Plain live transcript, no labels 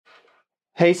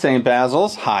Hey, St.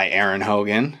 Basil's. Hi, Aaron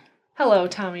Hogan. Hello,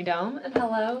 Tommy Dome, and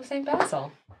hello, St.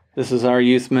 Basil. This is our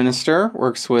youth minister,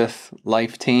 works with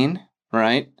Life Teen,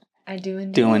 right? I do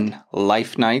indeed. Doing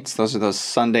life nights. Those are those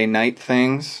Sunday night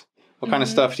things. What kind of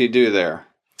stuff do you do there?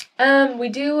 We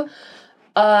do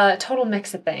a total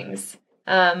mix of things.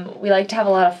 We like to have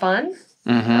a lot of fun,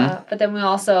 but then we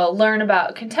also learn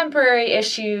about contemporary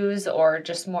issues or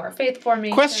just more faith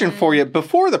formation. Question for you.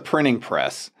 Before the printing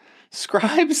press,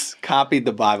 scribes copied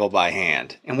the Bible by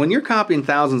hand. And when you're copying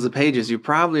thousands of pages, you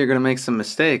probably are going to make some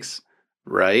mistakes,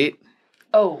 right?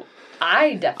 Oh,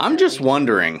 I definitely. I'm just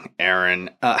wondering, Aaron,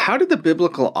 how did the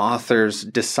biblical authors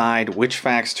decide which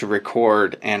facts to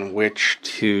record and which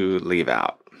to leave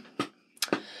out?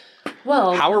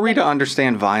 Well, how are we to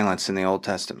understand violence in the Old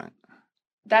Testament?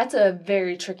 That's a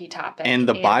very tricky topic. And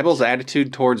the Bible's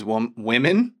attitude towards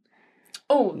women?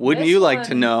 Oh, wouldn't you like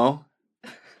to know?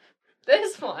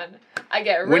 This one, I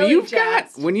get really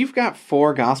jazzed. When you've got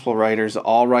four gospel writers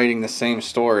all writing the same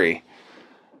story,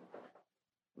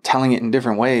 telling it in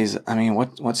different ways, I mean,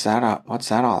 what's that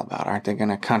all about? Aren't they going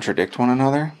to contradict one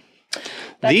another?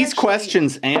 These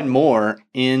questions and more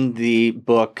in the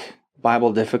book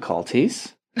Bible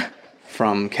Difficulties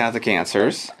from Catholic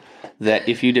Answers, that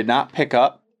if you did not pick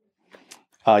up,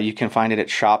 you can find it at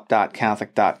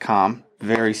shop.catholic.com.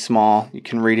 Very small. You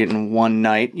can read it in one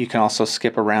night. You can also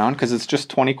skip around because it's just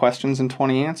 20 questions and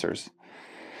 20 answers.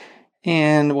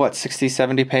 And 60,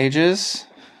 70 pages?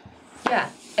 Yeah,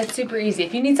 it's super easy.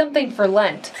 If you need something for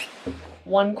Lent,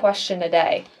 one question a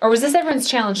day. Or was this everyone's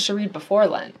challenge to read before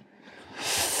Lent?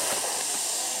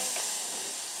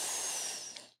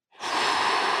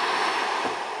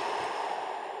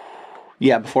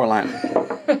 Yeah, before Lent.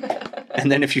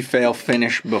 And then if you fail,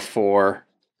 finish before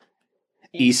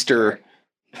Easter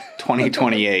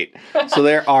 2028. So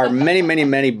there are many, many,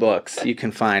 many books you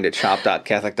can find at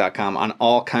shop.catholic.com on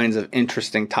all kinds of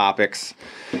interesting topics.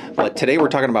 But today we're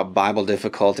talking about Bible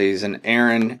difficulties, and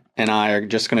Aaron and I are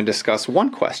just going to discuss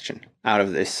one question out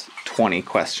of this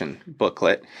 20-question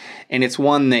booklet. And it's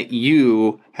one that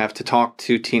you have to talk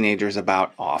to teenagers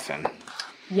about often.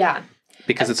 Yeah.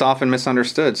 Because it's often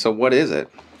misunderstood. So what is it?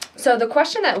 So the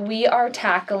question that we are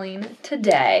tackling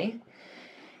today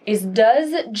is,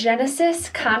 does Genesis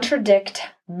contradict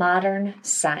modern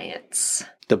science?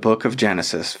 The book of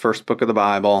Genesis, first book of the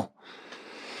Bible,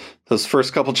 those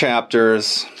first couple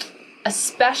chapters.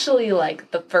 Especially like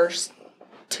the first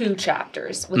two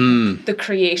chapters with the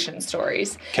creation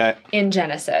stories in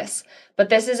Genesis. But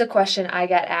this is a question I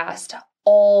get asked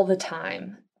all the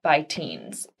time by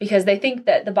teens, because they think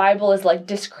that the Bible is like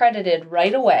discredited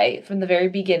right away from the very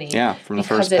beginning. Yeah, from the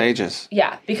first pages.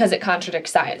 Yeah, because it contradicts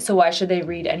science. So why should they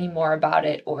read any more about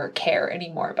it or care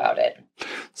any more about it?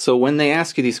 So when they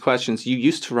ask you these questions, you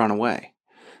used to run away.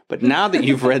 But now that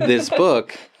you've read this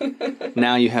book,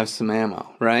 now you have some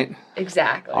ammo, right?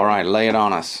 Exactly. All right, lay it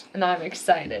on us. And I'm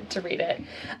excited to read it.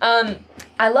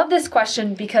 I love this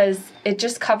question because it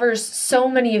just covers so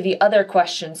many of the other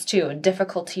questions too, and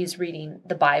difficulties reading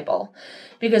the Bible.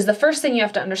 Because the first thing you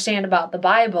have to understand about the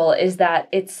Bible is that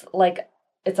it's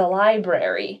a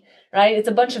library, right? It's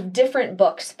a bunch of different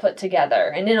books put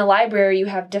together. And in a library, you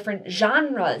have different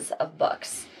genres of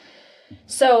books.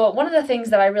 So one of the things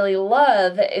that I really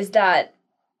love is that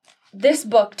this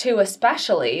book too,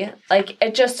 especially,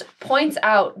 it just points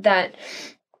out that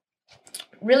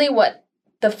really what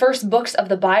the first books of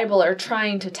the Bible are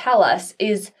trying to tell us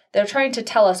is they're trying to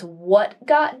tell us what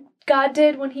God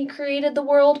did when he created the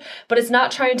world, but it's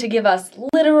not trying to give us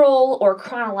literal or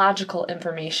chronological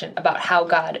information about how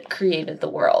God created the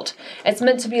world. It's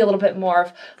meant to be a little bit more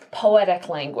of poetic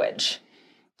language.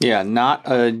 Yeah, not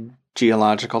a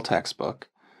geological textbook,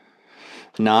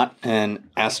 not an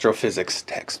astrophysics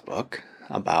textbook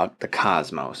about the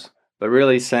cosmos, but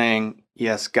really saying,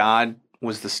 yes, God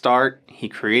was the start. He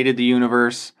created the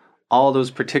universe. All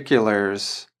those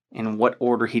particulars, in what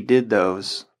order he did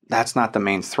those, that's not the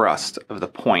main thrust of the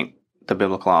point the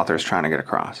biblical author is trying to get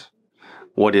across.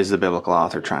 What is the biblical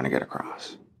author trying to get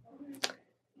across?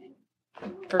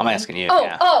 I'm asking you.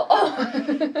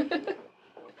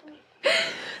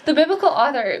 The biblical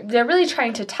author, they're really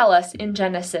trying to tell us in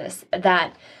Genesis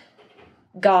that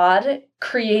God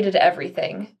created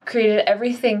everything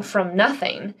from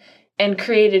nothing, and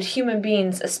created human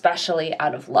beings especially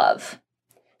out of love.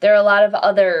 There are a lot of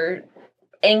other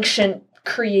ancient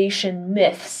creation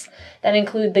myths that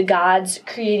include the gods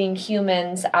creating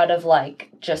humans out of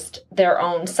just their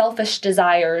own selfish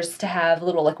desires to have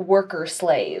little worker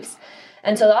slaves.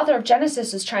 And so the author of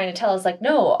Genesis is trying to tell us, like,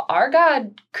 no, our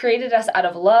God created us out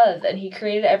of love, and he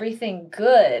created everything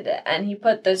good, and he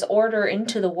put this order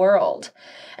into the world.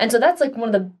 And so that's like one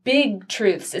of the big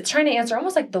truths. It's trying to answer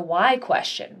almost like the why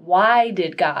question. Why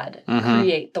did God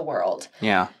create the world?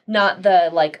 Yeah. Not the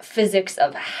like physics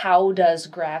of how does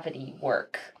gravity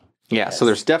work. Yeah, so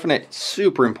there's definite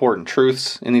super important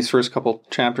truths in these first couple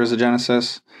chapters of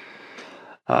Genesis.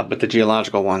 But the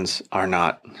geological ones are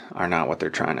not what they're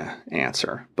trying to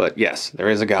answer. But yes, there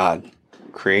is a God.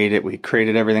 We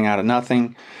created everything out of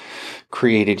nothing.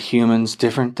 Created humans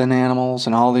different than animals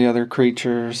and all the other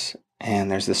creatures.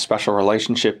 And there's this special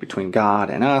relationship between God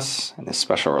and us, and this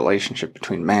special relationship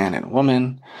between man and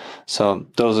woman. So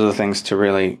those are the things to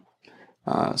really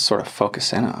sort of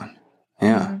focus in on.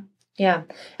 Yeah. Mm-hmm. Yeah.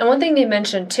 And one thing they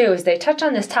mentioned, too, is they touch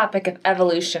on this topic of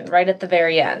evolution right at the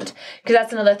very end. Because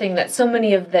that's another thing that so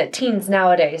many of the teens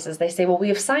nowadays is they say, well, we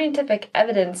have scientific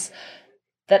evidence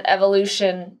that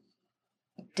evolution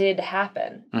did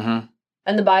happen. Mm-hmm.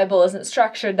 And the Bible isn't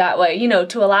structured that way,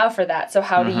 to allow for that. So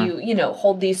how do you,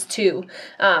 hold these two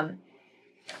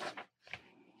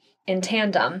in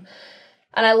tandem?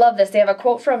 And I love this. They have a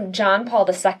quote from John Paul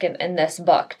II in this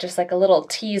book, just like a little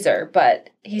teaser. But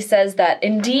he says that,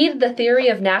 indeed, the theory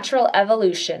of natural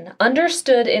evolution,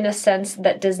 understood in a sense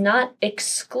that does not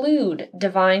exclude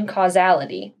divine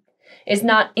causality, is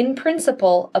not in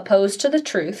principle opposed to the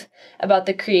truth about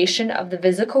the creation of the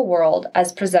physical world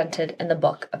as presented in the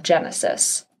book of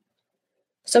Genesis.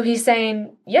 So he's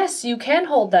saying, yes, you can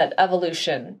hold that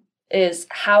evolution is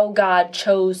how God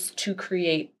chose to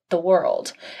create the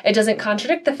world. It doesn't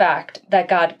contradict the fact that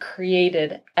God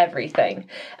created everything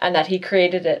and that he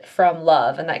created it from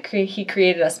love and that he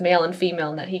created us male and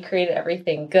female and that he created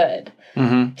everything good.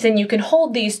 Mm-hmm. He's saying you can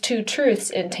hold these two truths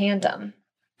in tandem.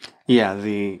 Yeah,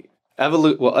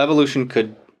 evolution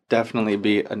could definitely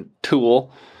be a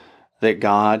tool that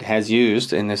God has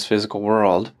used in this physical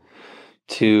world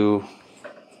to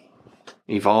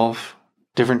evolve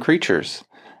different creatures.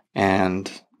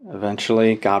 And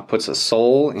eventually, God puts a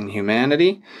soul in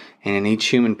humanity and in each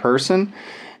human person.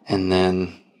 And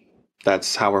then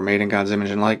that's how we're made in God's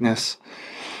image and likeness.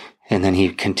 And then he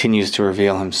continues to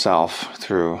reveal himself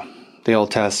through the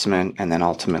Old Testament and then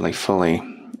ultimately fully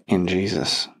in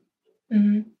Jesus.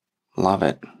 Mm-hmm. Love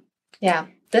it. Yeah,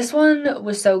 this one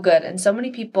was so good. And so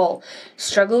many people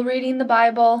struggle reading the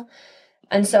Bible.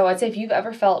 And so I'd say if you've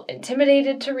ever felt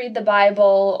intimidated to read the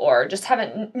Bible or just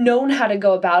haven't known how to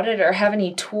go about it or have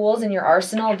any tools in your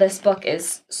arsenal, this book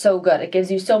is so good. It gives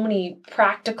you so many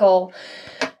practical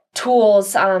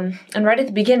tools. And right at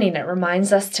the beginning, it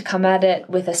reminds us to come at it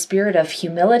with a spirit of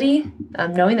humility,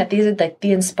 knowing that these are like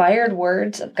the inspired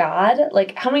words of God.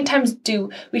 Like, how many times do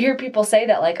we hear people say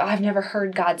that, like, oh, I've never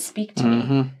heard God speak to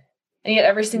me? And yet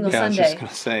every single Sunday, I was just going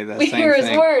to say that we hear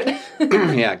his word.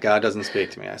 Yeah, God doesn't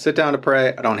speak to me. I sit down to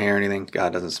pray. I don't hear anything.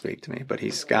 God doesn't speak to me. But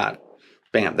he's got,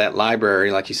 that library,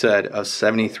 like you said, of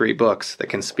 73 books that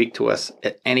can speak to us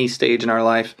at any stage in our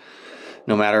life,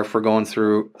 no matter if we're going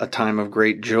through a time of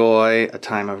great joy, a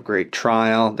time of great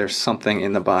trial. There's something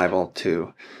in the Bible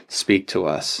to speak to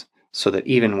us so that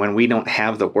even when we don't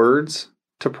have the words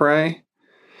to pray,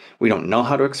 we don't know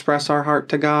how to express our heart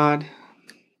to God,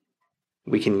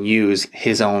 we can use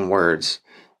his own words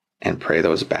and pray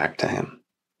those back to him.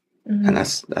 Mm-hmm. And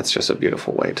that's just a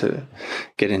beautiful way to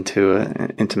get into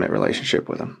an intimate relationship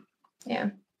with him. Yeah.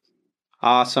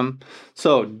 Awesome.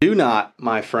 So do not,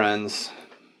 my friends,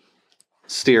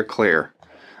 steer clear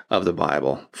of the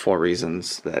Bible for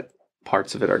reasons that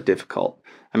parts of it are difficult.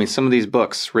 I mean, some of these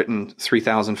books written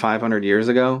 3,500 years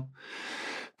ago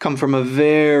come from a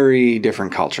very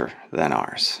different culture than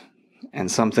ours. And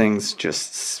some things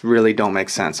just really don't make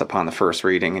sense upon the first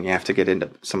reading, and you have to get into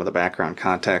some of the background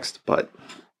context, but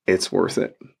it's worth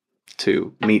it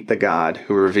to meet the God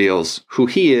who reveals who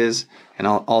he is and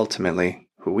ultimately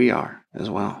who we are as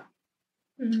well.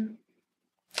 Mm-hmm.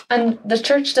 And the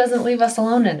church doesn't leave us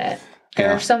alone in it.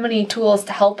 There are so many tools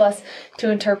to help us to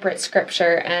interpret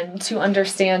Scripture and to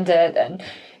understand it, and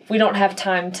we don't have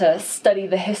time to study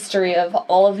the history of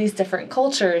all of these different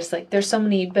cultures. Like, there's so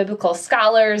many biblical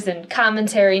scholars and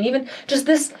commentary, and even just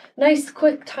this nice,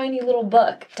 quick, tiny little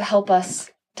book to help us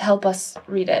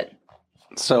read it.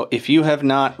 So if you have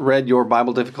not read your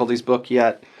Bible Difficulties book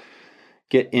yet,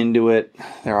 get into it.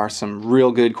 There are some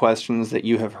real good questions that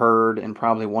you have heard and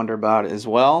probably wonder about as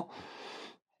well.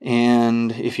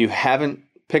 And if you haven't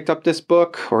picked up this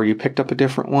book or you picked up a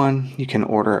different one, you can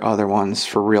order other ones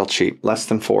for real cheap, less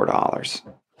than $4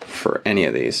 for any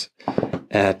of these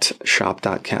at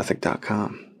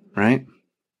shop.catholic.com, right?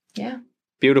 Yeah.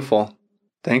 Beautiful.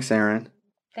 Thanks, Erin.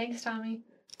 Thanks, Tommy.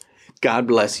 God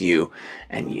bless you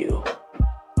and you.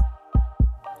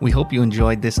 We hope you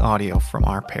enjoyed this audio from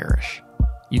our parish.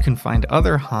 You can find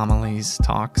other homilies,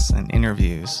 talks, and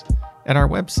interviews at our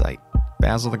website,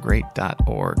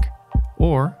 basilthegreat.org,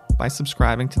 or by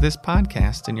subscribing to this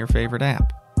podcast in your favorite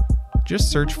app.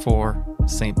 Just search for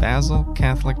St. Basil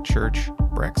Catholic Church,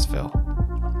 Brecksville.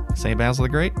 St. Basil the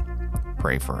Great,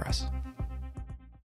 pray for us.